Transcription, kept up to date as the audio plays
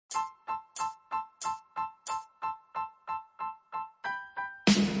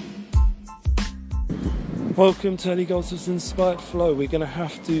Welcome to Ellie Goldsmith's Inspired Flow. We're going to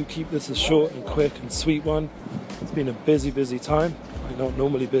have to keep this a short and quick and sweet one. It's been a busy time. We're not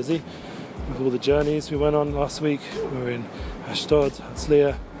normally busy with all the journeys we went on last week. We were in Ashdod,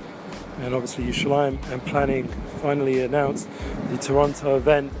 Herzliya, and obviously Yerushalayim, and planning, finally announced the Toronto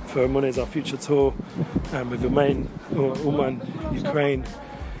event for Emunah Our Future Tour, and with Uman, Ukraine.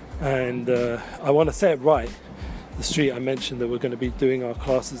 And I want to say it right. The street I mentioned that we're going to be doing our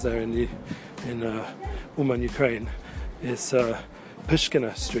classes there in Uman, Ukraine, is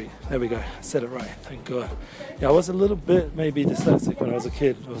Pushkina Street. There we go. I said it right. Thank God. Yeah, I was a little bit maybe dyslexic when I was a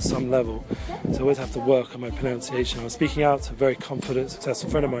kid, on some level, so I always have to work on my pronunciation. I was speaking out to a very confident, successful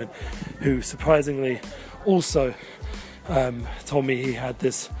friend of mine who surprisingly also told me he had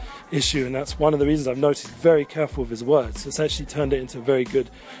this issue, and that's one of the reasons I've noticed very careful with his words. It's actually turned it into a very good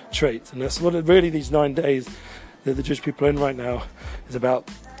trait, and that's what really these 9 days that the Jewish people are in right now is about,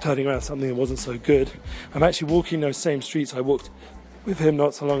 turning around something that wasn't so good. I'm actually walking those same streets I walked with him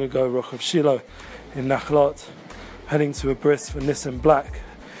not so long ago, Rochav Shiloh in Nachlot, heading to a bris for Nissan Black.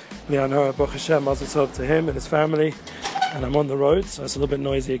 Lianora Baruch Hashem, Mazel Tov to him and his family, and I'm on the road, so it's a little bit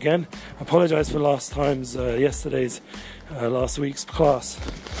noisy again. I apologise for last week's class,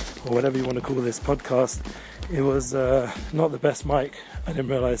 or whatever you want to call this podcast. It was not the best mic, I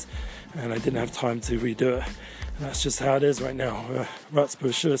didn't realise, and I didn't have time to redo it. And that's just how it is right now. Ratz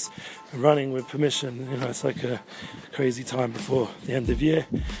B'Rishus, running with permission. It's like a crazy time before the end of year,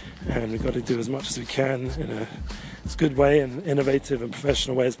 and we've got to do as much as we can in a as good way and innovative and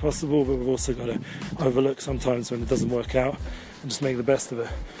professional way as possible, but we've also got to overlook sometimes when it doesn't work out and just make the best of it.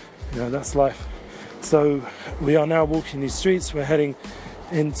 That's life. So we are now walking these streets. We're heading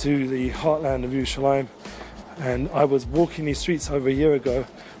into the heartland of Yerushalayim, and I was walking these streets over a year ago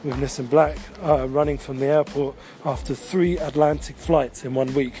with Nissan Black, running from the airport after 3 Atlantic flights in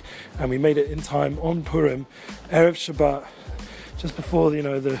 1 week, and we made it in time on Purim, Erev Shabbat, just before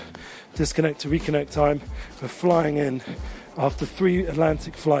the disconnect to reconnect time. We're flying in after 3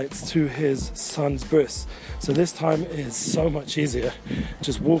 Atlantic flights to his son's bris. So this time is so much easier,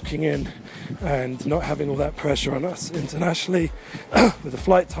 just walking in and not having all that pressure on us internationally with the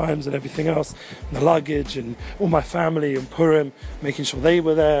flight times and everything else, and the luggage and all my family and Purim, making sure they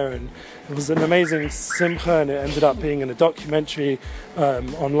were there. And it was an amazing simcha, and it ended up being in a documentary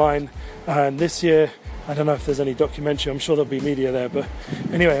online. And this year, I don't know if there's any documentary, I'm sure there'll be media there, but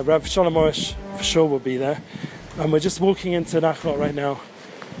anyway, Rav Shalom Morish for sure will be there. And we're just walking into Nachlot right now,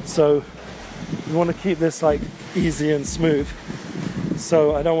 so we want to keep this like easy and smooth,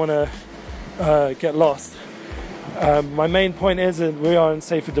 so I don't want to get lost. My main point is that we are in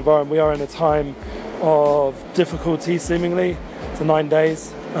Sefer Devarim. We are in a time of difficulty, seemingly. It's 9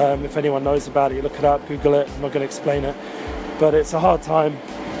 days. If anyone knows about it, you look it up, Google it. I'm not going to explain it, but it's a hard time,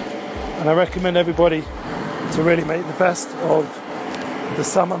 and I recommend everybody to really make the best of the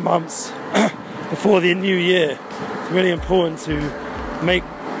summer months before the new year. It's really important to make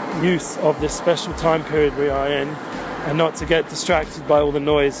use of this special time period we are in, and not to get distracted by all the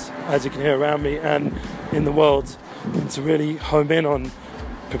noise, as you can hear around me and in the world, and to really home in on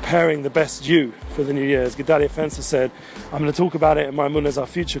preparing the best you for the new year. As Gedalia Fencer said, I'm going to talk about it in my Emunah Our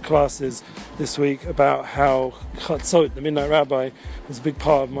Future classes this week, about how Chatzot, the Midnight Rabbi, was a big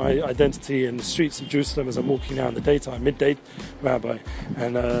part of my identity in the streets of Jerusalem as I'm walking now in the daytime, midday Rabbi.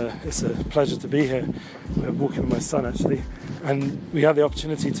 And it's a pleasure to be here. We're walking with my son actually, and we have the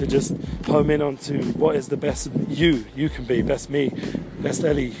opportunity to just home in onto what is the best you can be, best me, best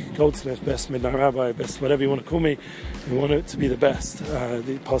Ellie Goldsmith, best Midnight Rabbi, best whatever you want to call me. We want it to be the best,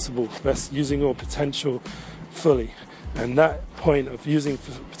 the possible best, using your potential fully. And that point of using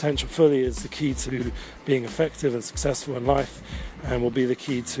potential fully is the key to being effective and successful in life, and will be the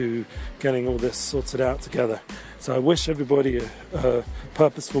key to getting all this sorted out together. So I wish everybody a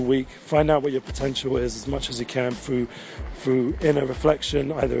purposeful week. Find out what your potential is as much as you can through inner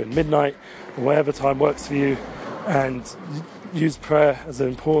reflection, either in midnight or whatever time works for you, and use prayer as an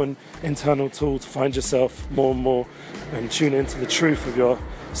important internal tool to find yourself more and more and tune into the truth of your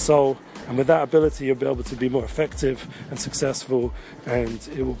soul. And with that ability, you'll be able to be more effective and successful, and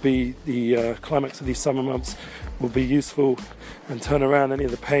it will be the climax of these summer months will be useful, and turn around any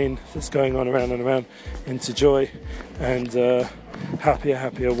of the pain that's going on around and around into joy and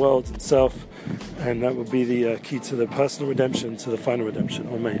happier world and self. And that will be the key to the personal redemption, to the final redemption.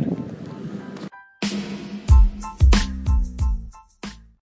 Amen.